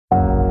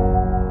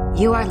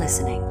You are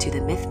listening to the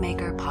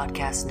Mythmaker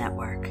Podcast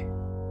Network.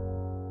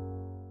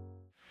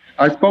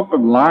 I spoke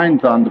of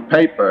lines on the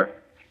paper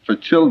for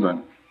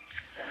children.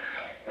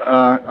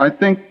 I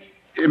think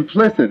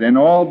implicit in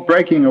all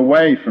breaking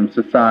away from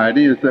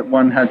society is that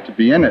one had to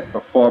be in it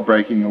before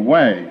breaking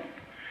away.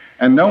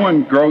 And no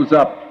one grows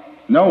up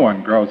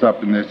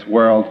in this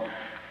world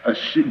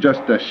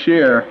just a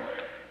sheer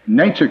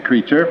nature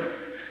creature.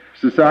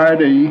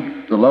 Society,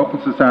 the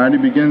local society,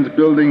 begins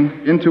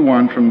building into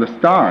one from the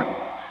start.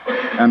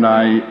 And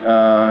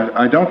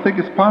I don't think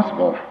it's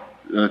possible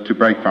to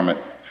break from it.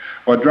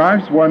 What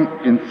drives one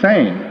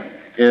insane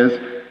is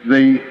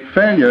the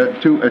failure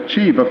to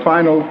achieve a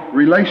final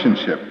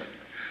relationship.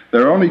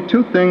 There are only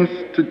two things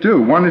to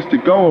do. One is to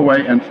go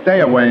away and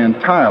stay away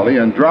entirely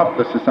and drop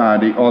the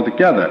society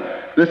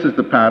altogether. This is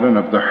the pattern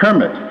of the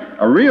hermit,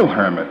 a real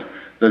hermit.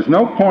 There's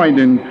no point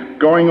in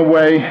going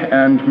away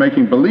and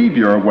making believe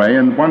you're away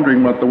and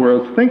wondering what the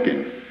world's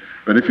thinking.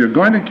 But if you're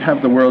going to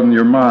have the world in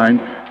your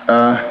mind,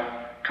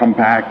 come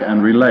back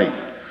and relate.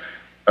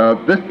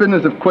 This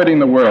business of quitting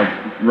the world,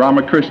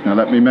 Ramakrishna,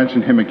 let me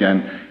mention him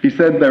again. He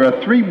said there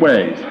are three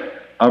ways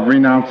of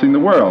renouncing the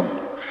world.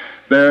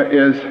 There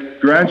is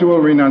gradual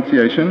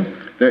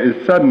renunciation, there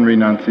is sudden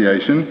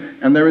renunciation,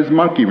 and there is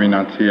monkey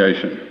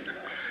renunciation.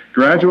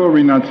 Gradual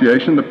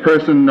renunciation, the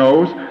person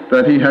knows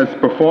that he has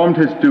performed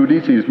his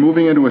duties, he is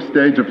moving into a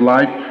stage of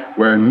life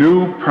where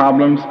new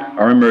problems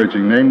are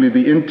emerging, namely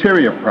the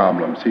interior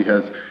problems. He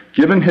has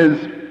given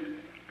his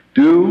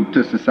due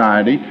to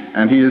society,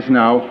 and he is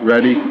now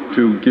ready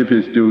to give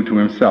his due to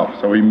himself.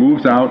 So he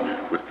moves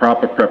out with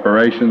proper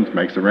preparations,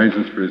 makes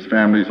arrangements for his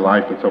family's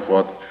life and so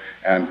forth,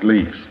 and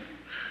leaves.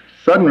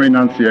 Sudden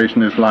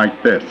renunciation is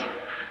like this.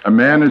 A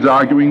man is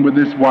arguing with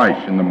his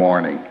wife in the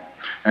morning,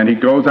 and he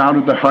goes out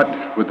of the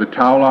hut with the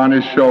towel on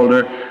his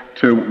shoulder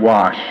to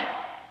wash.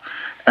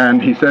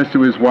 And he says to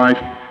his wife,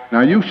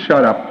 "Now you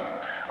shut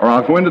up, or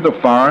I'll go into the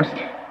forest,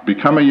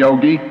 become a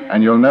yogi,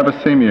 and you'll never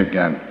see me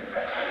again."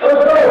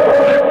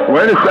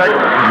 Wait a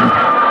second.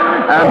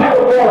 And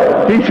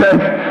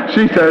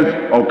she says,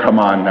 "Oh, come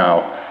on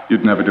now.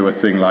 You'd never do a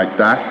thing like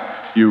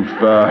that. You've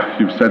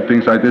said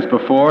things like this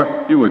before.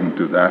 You wouldn't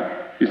do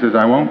that." He says,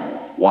 "I won't.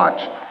 Watch."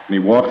 And he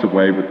walks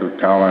away with the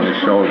towel on his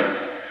shoulder.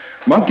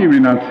 Monkey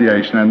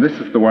renunciation, and this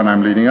is the one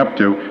I'm leading up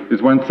to,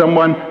 is when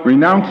someone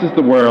renounces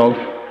the world,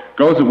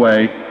 goes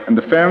away, and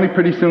the family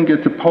pretty soon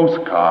gets a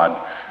postcard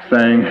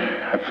saying,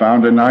 "I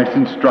found a nice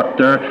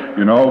instructor,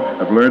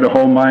 I've learned to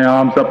hold my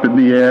arms up in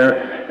the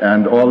air,"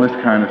 and all this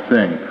kind of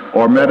thing.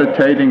 Or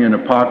meditating in a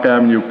Park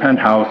Avenue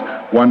penthouse,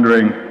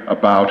 wondering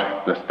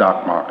about the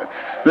stock market.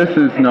 This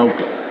is no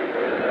good.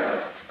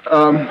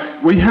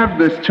 We have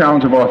this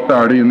challenge of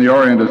authority in the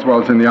Orient as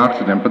well as in the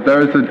Occident, but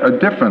there is a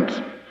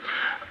difference.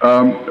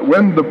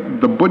 When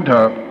the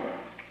Buddha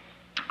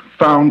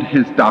found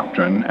his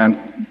doctrine and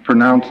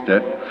pronounced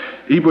it,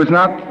 he was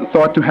not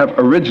thought to have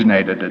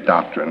originated a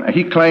doctrine.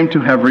 He claimed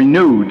to have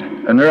renewed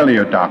an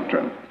earlier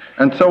doctrine.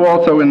 And so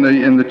also in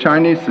the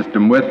Chinese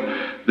system with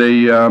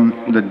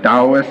the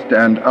Taoist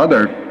and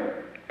other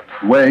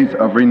ways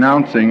of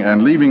renouncing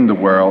and leaving the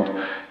world,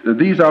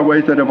 these are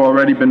ways that have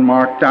already been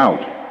marked out.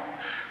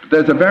 But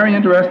there's a very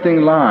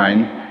interesting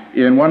line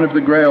in one of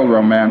the Grail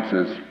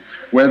romances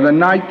where the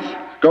knights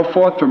go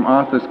forth from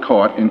Arthur's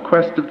court in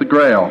quest of the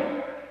Grail.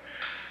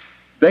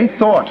 They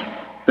thought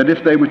that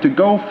if they were to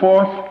go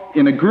forth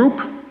in a group,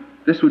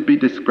 this would be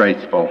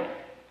disgraceful.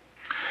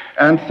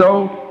 And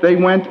so they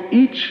went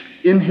each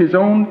in his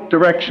own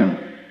direction,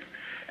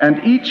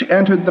 and each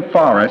entered the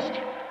forest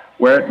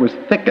where it was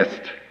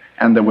thickest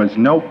and there was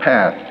no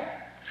path.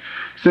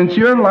 Since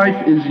your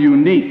life is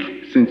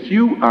unique, since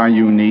you are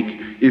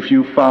unique, if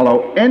you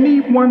follow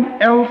anyone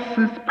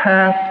else's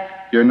path,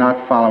 you're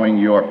not following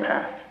your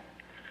path.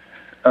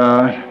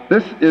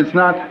 This is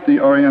not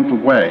the Oriental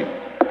way.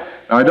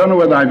 Now, I don't know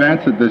whether I've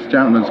answered this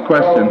gentleman's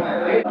question.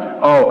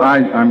 Oh,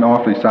 I'm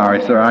awfully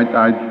sorry, sir.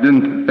 I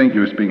didn't think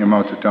you were speaking of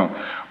Mao Zedong.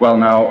 Well,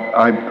 now,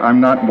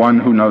 I'm not one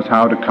who knows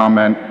how to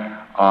comment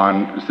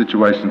on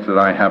situations that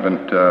I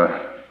haven't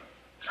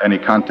any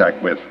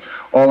contact with.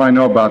 All I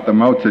know about the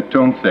Mao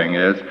Zedong thing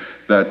is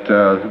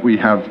that we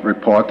have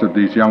reports of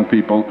these young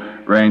people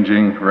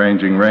ranging.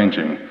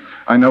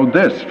 I know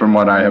this from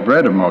what I have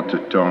read of Mao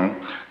Zedong,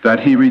 that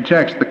he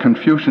rejects the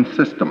Confucian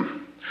system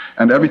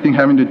and everything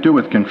having to do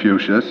with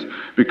Confucius,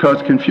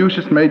 because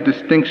Confucius made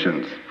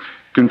distinctions.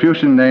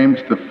 Confucius names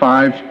the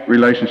 5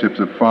 relationships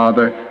of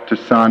father to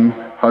son,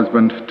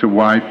 husband to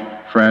wife,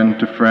 friend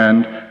to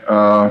friend,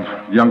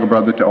 younger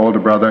brother to older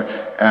brother,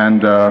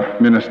 and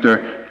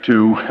minister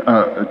to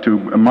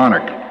a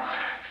monarch.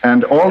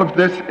 And all of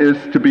this is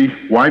to be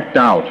wiped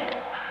out.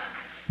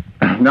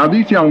 Now,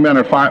 these young men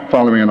are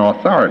following an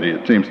authority,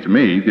 it seems to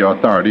me, the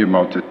authority of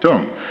Mao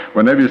Zedong.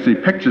 Whenever you see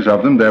pictures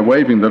of them, they're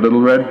waving the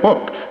little red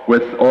book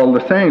with all the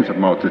sayings of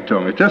Mao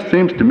Zedong. It just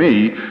seems to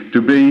me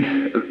to be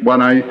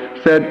what I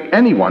said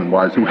anyone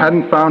was who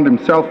hadn't found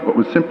himself but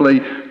was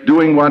simply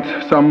doing what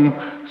some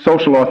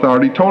social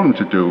authority told him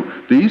to do.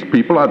 These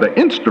people are the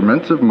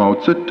instruments of Mao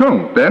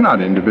Zedong. They're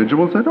not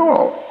individuals at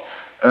all.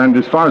 And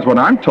as far as what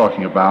I'm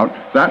talking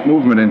about, that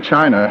movement in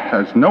China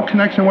has no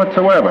connection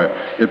whatsoever.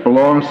 It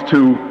belongs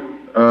to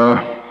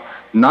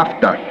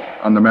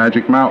Nafta on the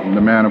Magic Mountain,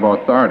 the man of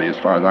authority, as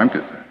far as I'm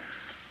concerned.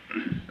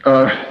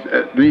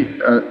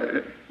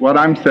 What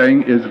I'm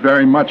saying is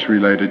very much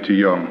related to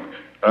Jung.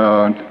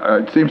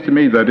 It seems to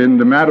me that in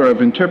the matter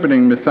of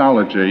interpreting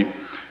mythology,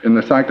 in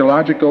the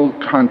psychological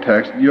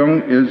context,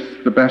 Jung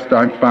is the best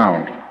I've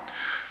found.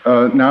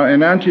 Now,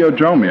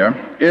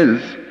 enantiodromia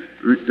is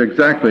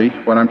exactly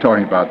what I'm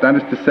talking about. That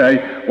is to say,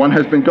 one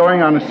has been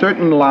going on a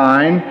certain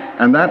line,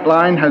 and that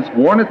line has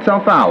worn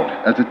itself out,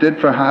 as it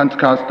did for Hans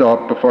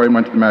Castorp before he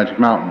went to the Magic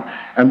Mountain.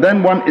 And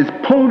then one is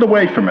pulled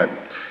away from it.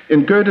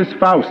 In Goethe's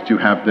Faust, you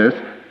have this.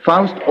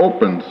 Faust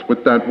opens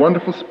with that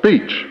wonderful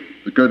speech,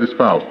 the Goethe's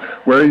Faust,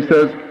 where he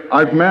says,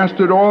 I've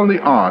mastered all the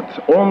arts,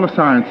 all the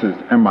sciences,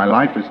 and my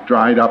life is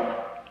dried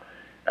up.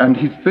 And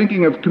he's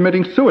thinking of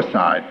committing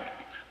suicide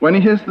when he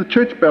hears the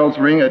church bells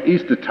ring at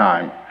Easter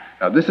time.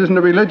 Now, this isn't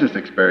a religious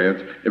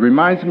experience. It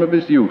reminds him of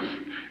his youth.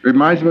 It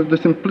reminds him of the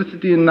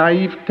simplicity and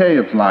naivete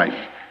of life.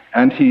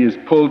 And he is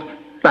pulled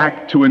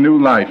back to a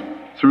new life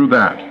through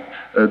that.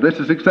 This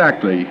is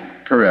exactly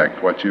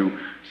correct, what you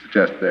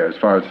suggest there, as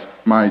far as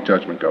my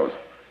judgment goes.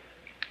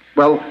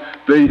 Well,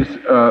 the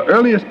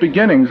earliest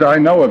beginnings I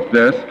know of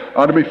this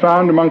are to be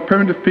found among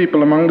primitive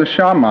people, among the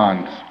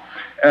shamans.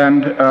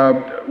 And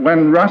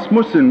when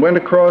Rasmussen went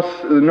across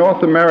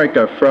North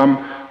America from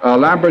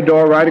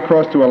Labrador right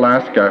across to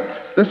Alaska,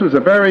 this was a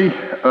very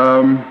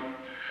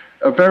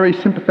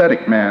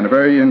sympathetic man, a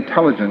very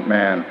intelligent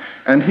man,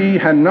 and he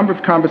had a number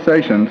of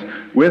conversations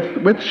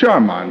with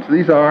shamans.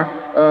 These are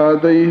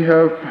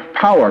the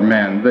power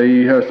men,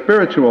 the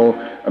spiritual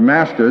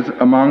masters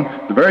among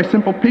the very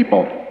simple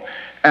people.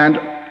 And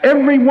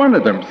every one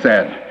of them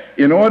said,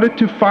 in order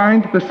to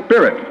find the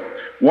spirit,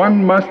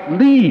 one must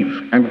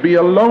leave and be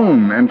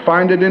alone and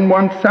find it in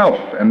oneself,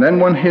 and then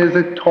one hears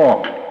it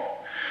talk.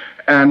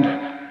 And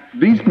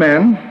these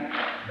men,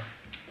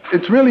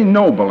 it's really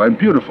noble and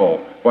beautiful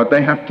what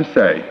they have to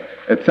say.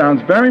 It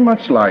sounds very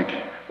much like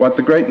what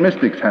the great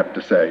mystics have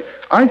to say.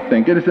 I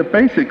think it is a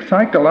basic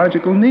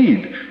psychological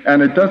need,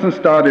 and it doesn't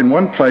start in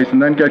one place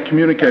and then get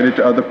communicated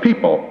to other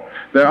people.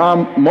 There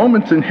are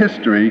moments in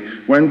history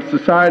when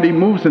society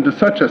moves into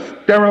such a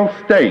sterile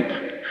state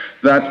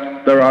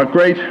that there are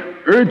great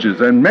urges,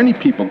 and many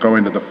people go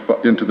into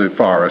the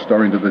forest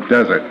or into the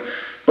desert.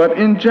 But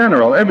in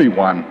general,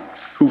 everyone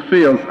who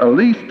feels a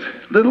least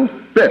little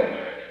bit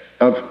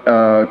of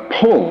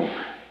pull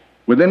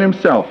within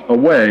himself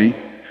away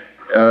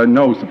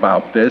knows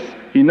about this.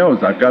 He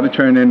knows, I've got to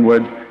turn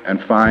inward and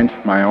find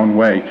my own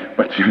way.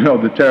 But you know,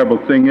 the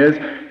terrible thing is,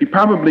 he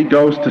probably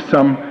goes to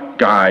some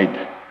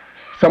guide,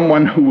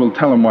 someone who will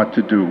tell him what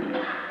to do.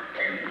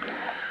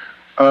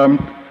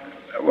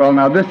 Well,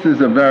 now this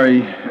is a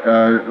very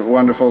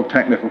wonderful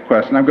technical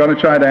question. I'm going to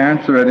try to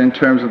answer it in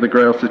terms of the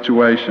Grail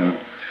situation.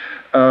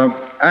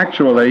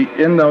 Actually,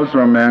 in those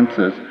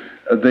romances,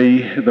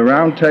 the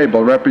round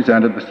table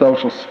represented the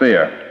social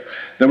sphere.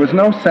 There was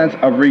no sense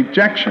of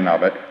rejection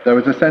of it. There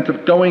was a sense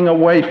of going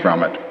away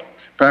from it.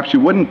 Perhaps you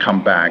wouldn't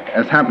come back,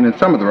 as happened in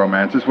some of the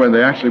romances where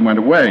they actually went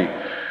away.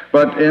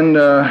 But in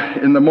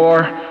the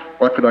more,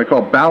 what could I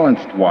call,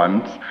 balanced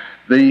ones,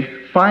 the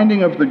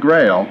finding of the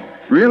Grail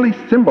really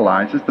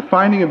symbolizes the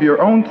finding of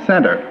your own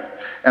center.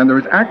 And there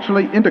is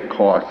actually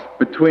intercourse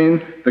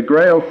between the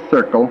Grail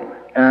circle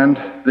and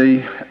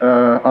the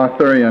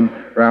Arthurian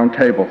round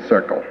table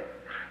circle.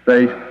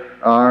 They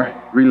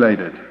are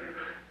related.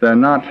 They're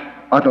not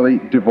utterly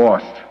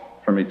divorced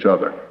from each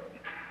other.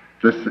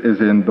 This is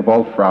in the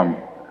Wolfram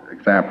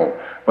example.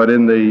 But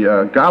in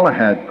the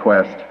Galahad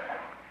quest,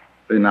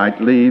 the knight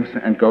leaves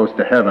and goes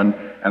to heaven,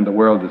 and the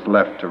world is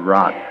left to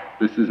rot.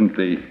 This isn't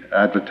the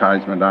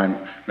advertisement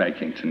I'm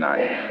making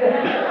tonight.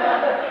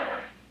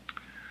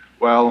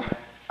 Well,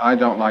 I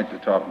don't like to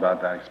talk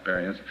about that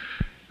experience.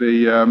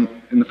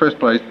 In the first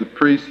place, the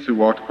priests who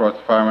walked across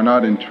the fire were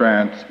not in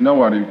trance.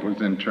 Nobody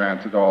was in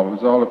trance at all. It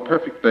was all a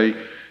perfectly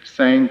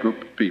sane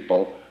group of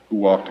people who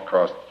walked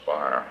across the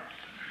fire.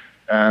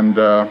 And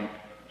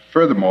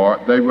furthermore,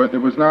 there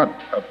was not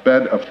a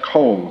bed of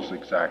coals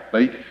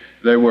exactly.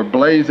 They were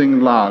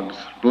blazing logs,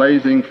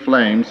 blazing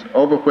flames,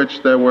 over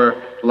which there were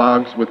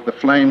logs with the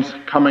flames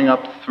coming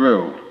up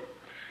through.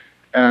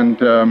 And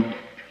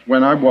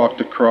when I walked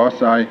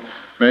across, I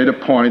made a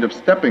point of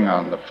stepping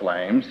on the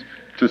flames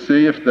to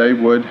see if they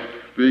would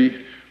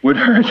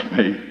hurt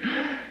me.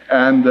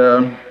 And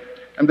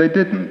they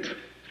didn't.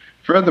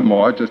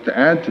 Furthermore, just to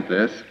add to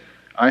this,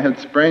 I had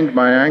sprained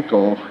my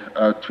ankle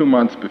 2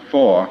 months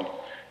before,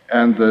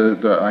 and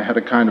I had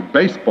a kind of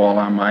baseball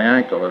on my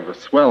ankle. It was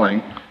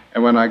swelling,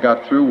 and when I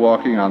got through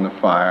walking on the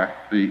fire,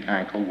 the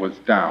ankle was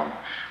down.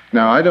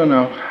 Now, I don't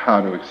know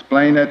how to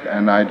explain it,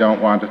 and I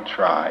don't want to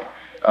try.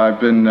 I've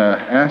been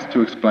asked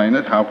to explain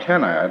it. How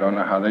can I? I don't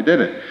know how they did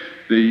it.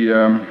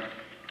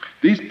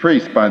 These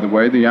priests, by the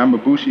way, the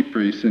Yamabushi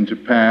priests in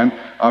Japan,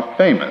 are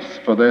famous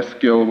for their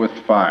skill with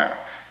fire.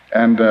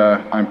 And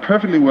I'm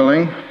perfectly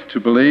willing to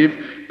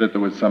believe that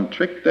there was some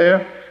trick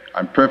there.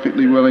 I'm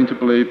perfectly willing to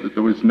believe that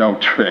there was no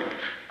trick.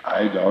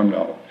 I don't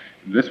know.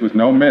 This was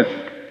no myth.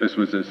 This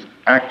was as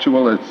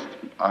actual as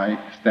I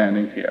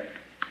standing here.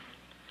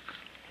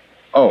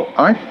 Oh,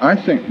 I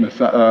think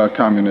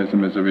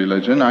communism is a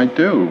religion. I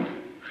do.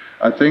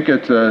 I think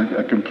it's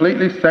a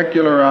completely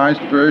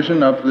secularized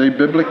version of the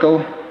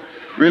biblical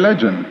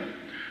religion.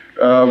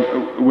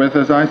 With,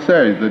 as I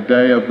say, the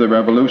day of the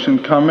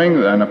revolution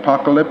coming, an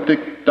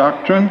apocalyptic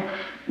doctrine,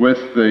 with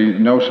the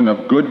notion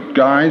of good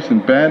guys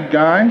and bad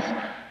guys,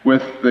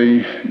 with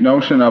the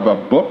notion of a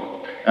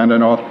book and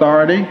an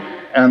authority,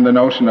 and the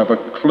notion of a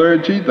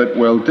clergy that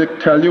will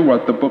tell you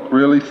what the book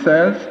really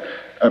says,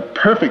 a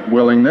perfect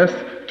willingness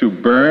to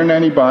burn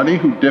anybody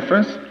who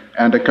differs,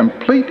 and a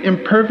complete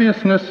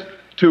imperviousness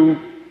to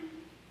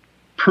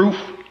proof,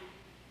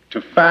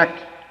 to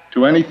fact,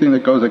 to anything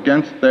that goes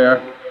against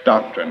their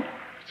doctrine.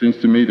 Seems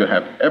to me to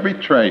have every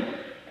trait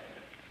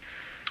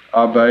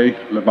of a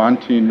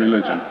Levantine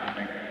religion.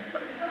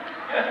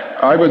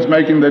 I was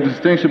making the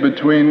distinction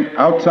between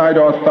outside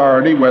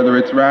authority, whether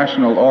it's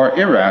rational or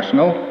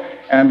irrational,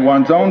 and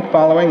one's own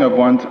following of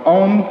one's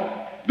own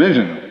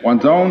vision,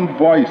 one's own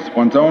voice,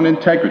 one's own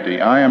integrity.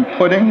 I am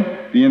putting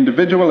the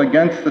individual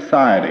against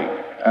society,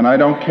 and I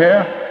don't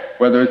care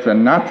whether it's a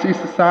Nazi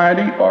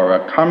society or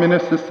a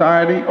communist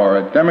society or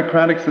a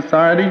democratic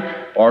society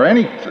or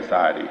any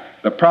society.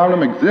 The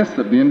problem exists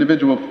of the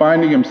individual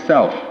finding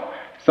himself.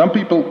 Some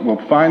people will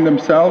find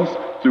themselves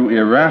through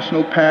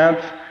irrational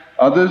paths,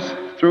 others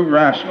through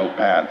rational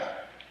paths.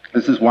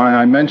 This is why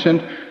I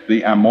mentioned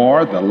the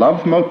amour, the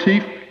love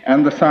motif,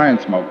 and the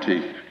science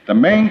motif. The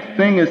main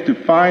thing is to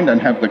find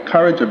and have the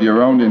courage of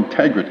your own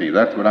integrity.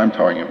 That's what I'm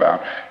talking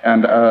about.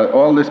 And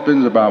all this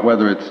business about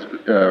whether it's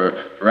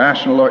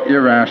rational or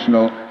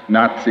irrational,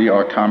 Nazi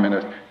or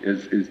communist,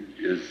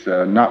 is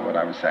not what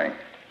I was saying.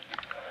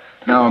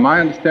 Now, am I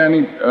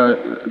understanding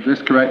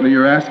this correctly?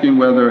 You're asking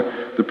whether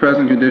the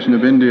present condition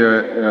of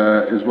India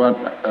is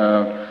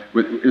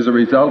a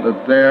result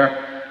of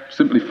their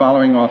simply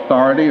following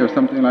authority or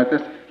something like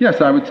this? Yes,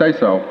 I would say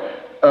so.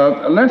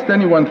 Lest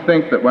anyone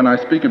think that when I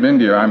speak of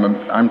India,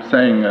 I'm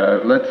saying,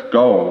 let's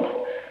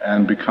go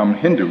and become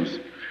Hindus.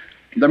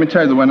 Let me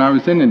tell you that when I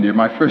was in India,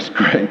 my first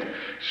great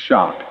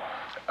shock,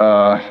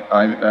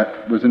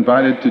 I was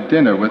invited to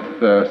dinner with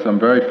some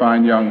very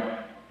fine young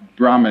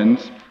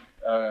Brahmins,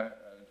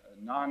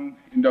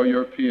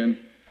 non-Indo-European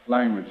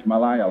language,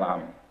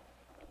 Malayalam.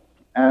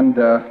 And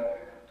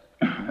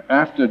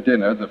after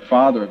dinner, the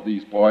father of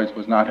these boys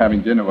was not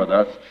having dinner with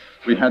us.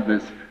 We had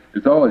this.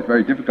 It's always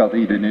very difficult to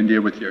eat in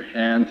India with your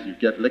hands. You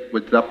get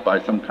liquids up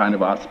by some kind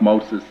of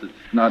osmosis. It's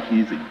not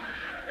easy.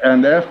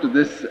 And after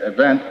this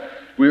event,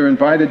 we were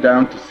invited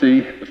down to see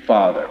the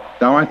father.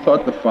 Now, I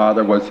thought the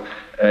father was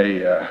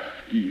a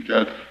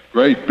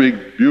great,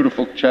 big,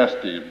 beautiful chest,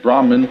 a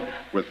Brahmin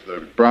with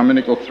the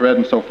Brahminical thread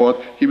and so forth.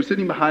 He was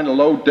sitting behind a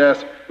low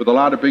desk with a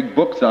lot of big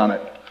books on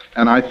it.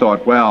 And I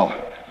thought, well,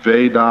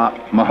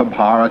 Veda,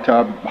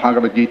 Mahabharata,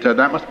 Bhagavad Gita,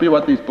 that must be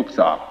what these books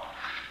are.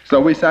 So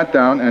we sat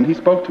down, and he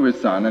spoke to his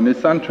son, and his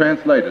son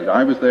translated.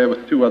 I was there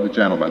with two other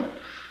gentlemen.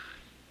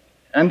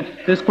 And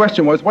his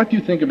question was, what do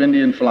you think of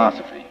Indian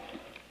philosophy?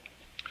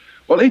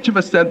 Well, each of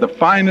us said the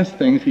finest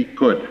things he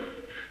could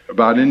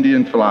about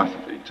Indian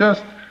philosophy,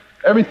 just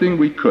everything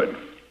we could.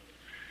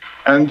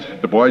 And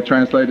the boy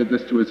translated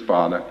this to his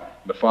father.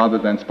 The father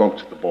then spoke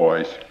to the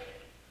boys.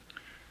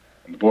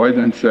 And the boy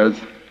then says,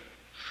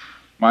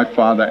 my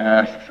father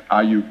asks,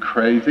 are you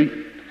crazy?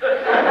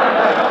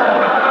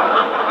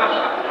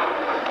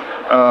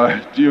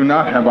 Do you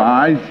not have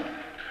eyes?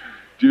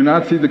 Do you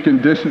not see the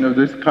condition of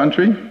this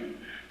country?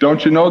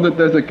 Don't you know that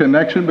there's a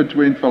connection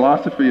between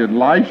philosophy and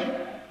life?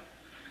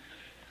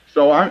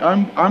 So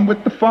I'm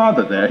with the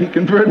father there. He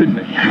converted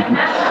me.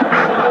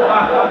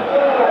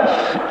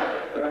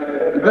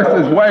 This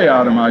is way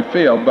out of my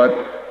field,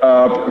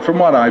 but from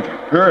what I've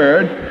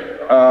heard,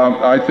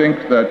 I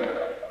think that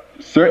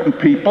certain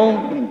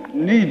people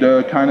need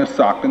a kind of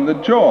sock in the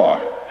jaw.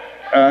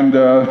 And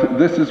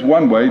this is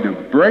one way to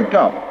break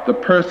up the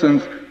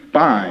person's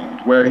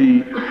bind, where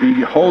he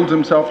holds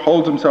himself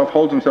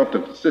to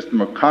the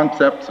system of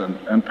concepts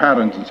and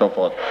patterns and so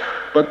forth.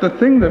 But the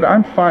thing that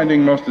I'm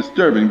finding most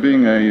disturbing,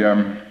 being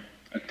a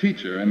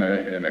teacher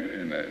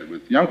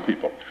with young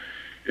people,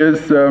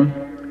 is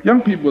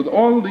young people with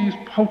all these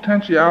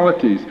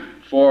potentialities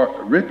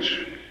for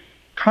rich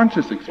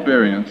conscious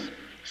experience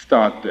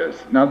start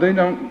this. Now, they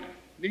don't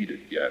need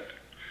it yet.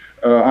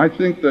 I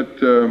think that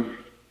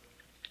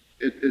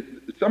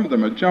some of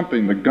them are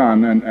jumping the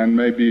gun and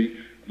maybe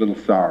a little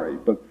sorry,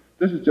 but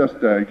this is just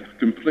a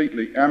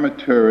completely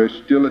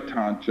amateurish,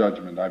 dilettante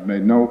judgment. I've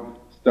made no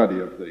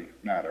study of the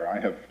matter. I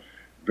have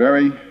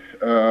very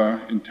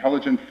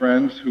intelligent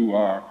friends who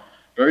are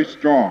very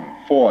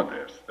strong for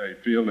this. They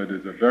feel it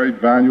is a very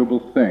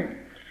valuable thing.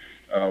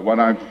 What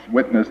I've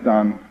witnessed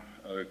on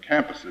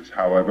campuses,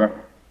 however,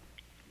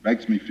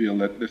 makes me feel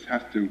that this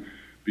has to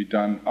be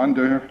done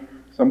under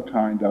some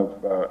kind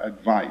of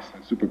advice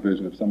and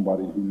supervision of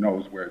somebody who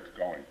knows where it's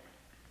going.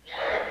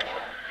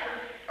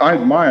 I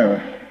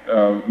admire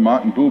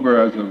Martin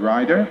Buber as a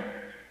writer,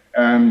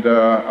 And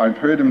I've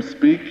heard him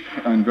speak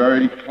in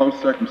very close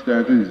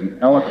circumstances. He's an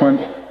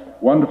eloquent,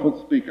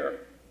 wonderful speaker.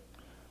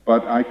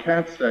 But I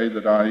can't say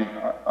that I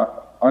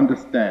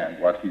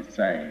understand what he's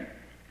saying.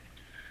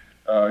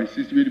 He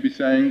seems to me to be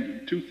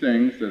saying two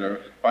things that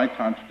are quite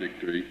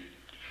contradictory,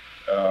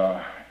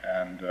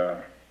 and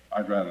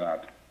I'd rather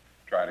not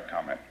try to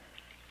comment.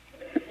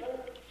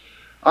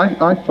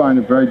 I find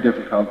it very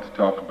difficult to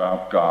talk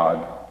about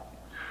God,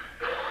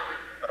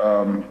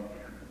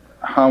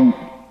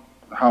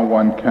 how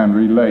one can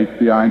relate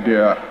the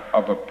idea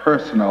of a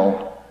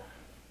personal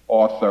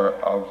author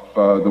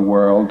of the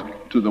world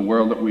to the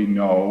world that we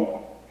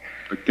know,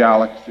 the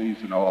galaxies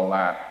and all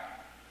that.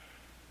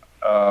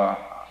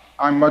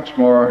 I'm much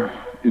more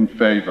in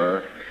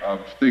favor of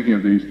thinking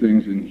of these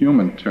things in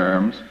human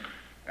terms,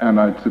 and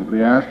I'd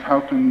simply ask, how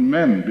can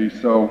men be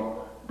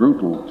so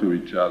brutal to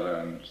each other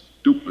and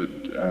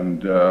stupid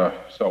and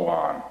so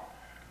on?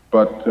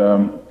 But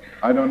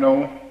I don't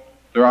know.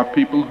 There are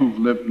people who've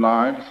lived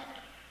lives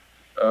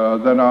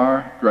that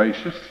are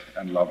gracious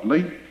and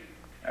lovely,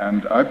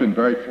 and I've been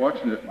very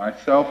fortunate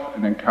myself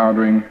in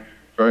encountering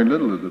very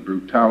little of the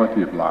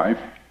brutality of life.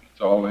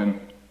 It's all in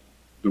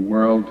the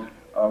world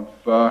of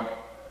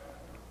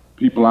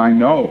people I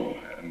know,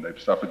 and they've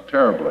suffered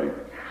terribly.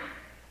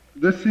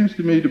 This seems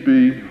to me to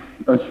be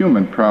a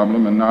human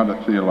problem and not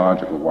a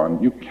theological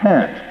one. You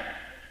can't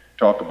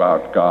talk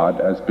about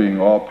God as being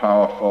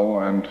all-powerful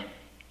and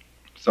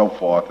so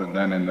forth, and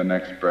then in the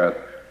next breath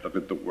look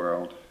at the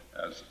world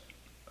as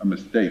a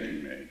mistake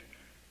he made.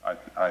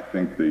 I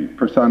think the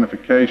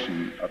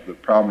personification of the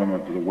problem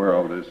of the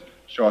world is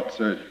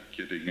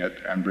short-circuiting it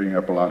and bringing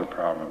up a lot of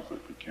problems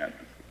that we can't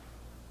do.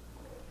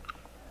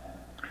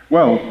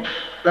 Well,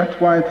 that's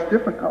why it's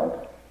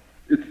difficult.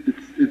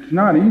 It's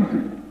not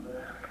easy.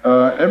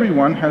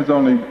 Everyone has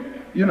only,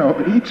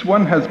 each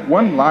one has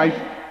one life,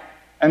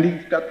 and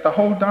he's got the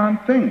whole darn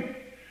thing.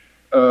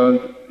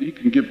 He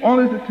can give all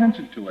his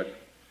attention to it.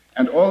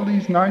 And all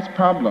these nice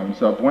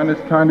problems of when it's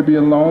time to be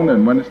alone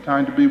and when it's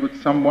time to be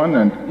with someone,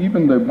 and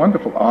even the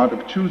wonderful art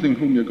of choosing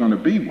whom you're going to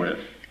be with.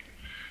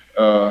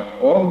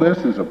 All this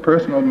is a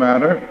personal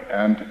matter,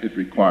 and it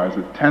requires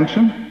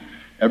attention.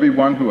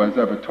 Everyone who has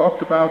ever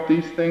talked about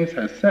these things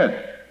has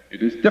said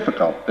it is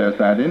difficult. There's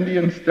that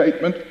Indian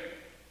statement,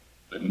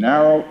 the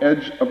narrow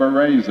edge of a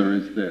razor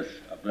is this,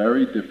 a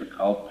very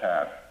difficult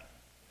path.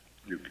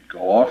 You could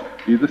go off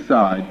either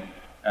side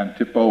and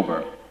tip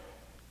over.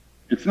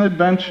 It's an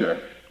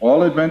adventure.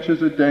 All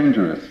adventures are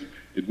dangerous.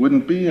 It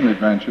wouldn't be an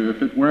adventure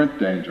if it weren't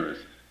dangerous.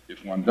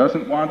 If one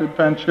doesn't want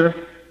adventure,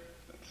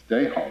 then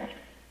stay home.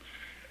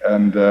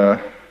 And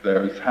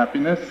there is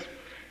happiness,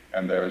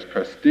 and there is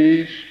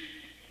prestige,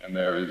 and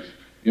there is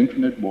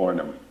infinite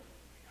boredom.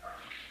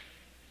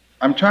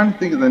 I'm trying to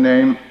think of the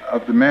name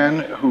of the man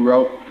who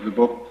wrote the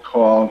book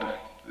called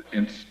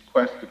In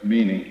Quest of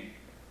Meaning.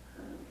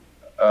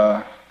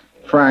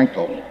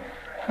 Frankl.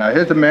 Now,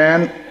 here's a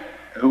man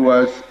who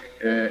was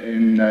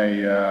in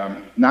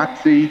a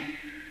Nazi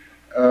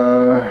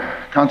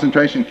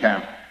concentration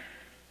camp.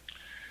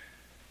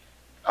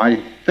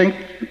 I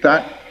think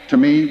that, to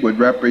me, would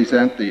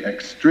represent the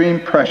extreme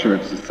pressure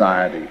of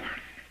society.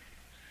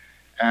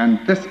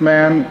 And this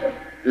man,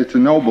 it's a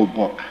noble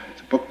book.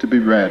 It's a book to be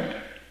read.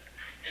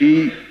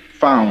 He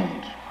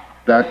found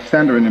that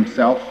center in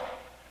himself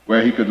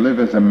where he could live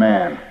as a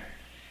man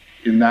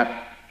in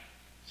that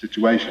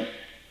situation.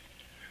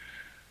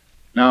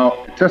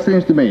 Now, it just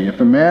seems to me, if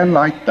a man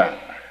like that,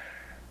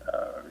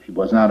 he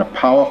was not a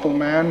powerful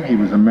man, he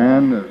was a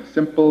man,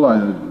 simple,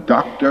 a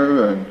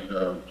doctor, and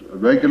a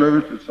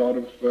regular sort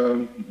of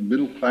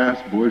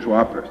middle-class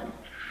bourgeois person,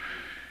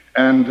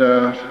 and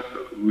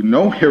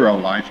no hero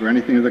life or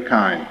anything of the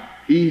kind.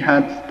 He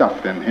had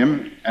stuff in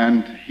him,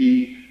 and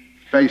he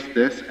faced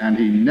this, and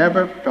he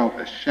never felt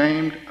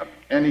ashamed of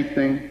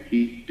anything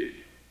he did.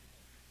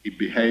 He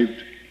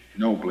behaved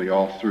nobly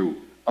all through.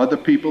 Other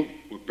people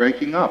were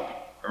breaking up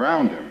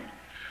around him.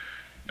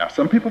 Now,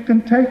 some people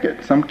can take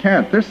it, some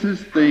can't.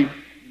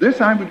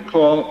 This I would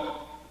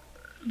call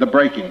the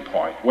breaking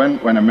point.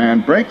 When a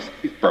man breaks,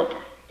 he's broken.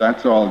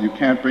 That's all. You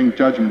can't bring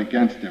judgment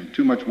against him.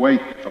 Too much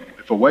weight.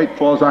 If a weight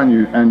falls on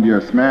you and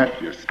you're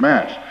smashed, you're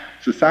smashed.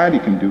 Society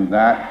can do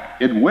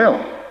that. It will.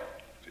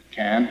 It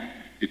can.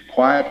 In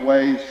quiet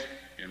ways,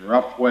 in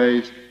rough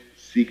ways,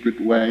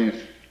 secret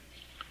ways.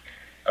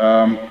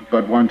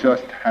 But one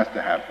just has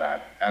to have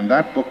that. And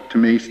that book, to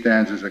me,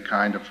 stands as a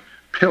kind of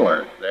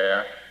pillar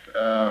there.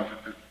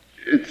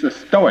 It's a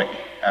stoic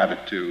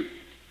attitude.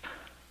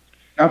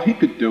 Now, if he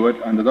could do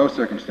it under those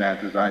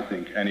circumstances, I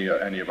think any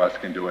of us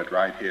can do it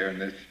right here in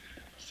this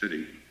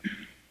city.